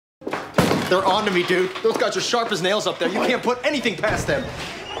They're on to me, dude. Those guys are sharp as nails up there. You can't put anything past them.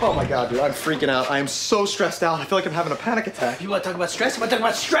 Oh my God, dude, I'm freaking out. I am so stressed out. I feel like I'm having a panic attack. You want to talk about stress? You want to talk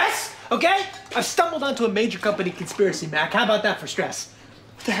about stress? Okay? I've stumbled onto a major company conspiracy, Mac. How about that for stress?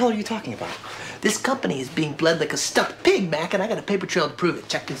 What the hell are you talking about? This company is being bled like a stuck pig, Mac, and I got a paper trail to prove it.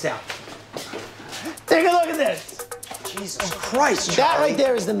 Check this out. Take a look at this. Jesus Christ, That right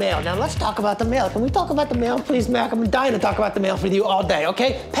there is the mail. Now let's talk about the mail. Can we talk about the mail, please, Mac? I'm dying to talk about the mail with you all day,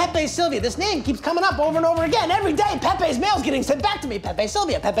 okay? Pepe Sylvia. This name keeps coming up over and over again. Every day, Pepe's mail's getting sent back to me. Pepe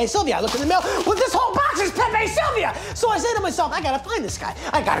Sylvia, Pepe Sylvia. I look in the mail. Well, this whole box is Pepe Sylvia. So I say to myself, I gotta find this guy.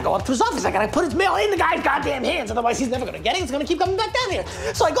 I gotta go up to his office. I gotta put his mail in the guy's goddamn hands. Otherwise, he's never gonna get it. He's gonna keep coming back down here.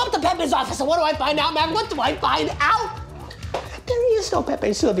 So I go up to Pepe's office, and what do I find out, Mac? What do I find out? There is no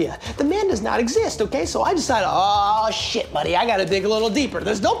Pepe Sylvia. The man does not exist, okay? So I decided, oh, shit, buddy, I gotta dig a little deeper.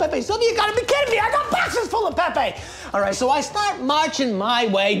 There's no Pepe Sylvia, you gotta be kidding me. I got boxes full of Pepe. All right, so I start marching my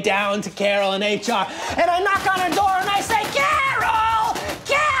way down to Carol in HR, and I knock on her door and I say, Carol,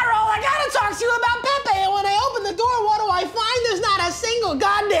 I gotta talk to you about Pepe. And when I open the door, what do I find? There's not a single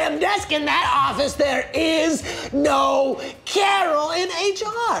goddamn desk in that office. There is no Carol in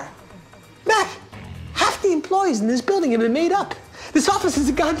HR. Mac, half the employees in this building have been made up. This office is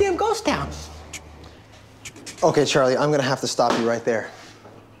a goddamn ghost town. Okay, Charlie, I'm gonna have to stop you right there.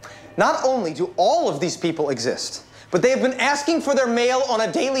 Not only do all of these people exist, but they have been asking for their mail on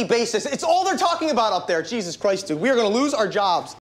a daily basis. It's all they're talking about up there. Jesus Christ, dude, we are gonna lose our jobs.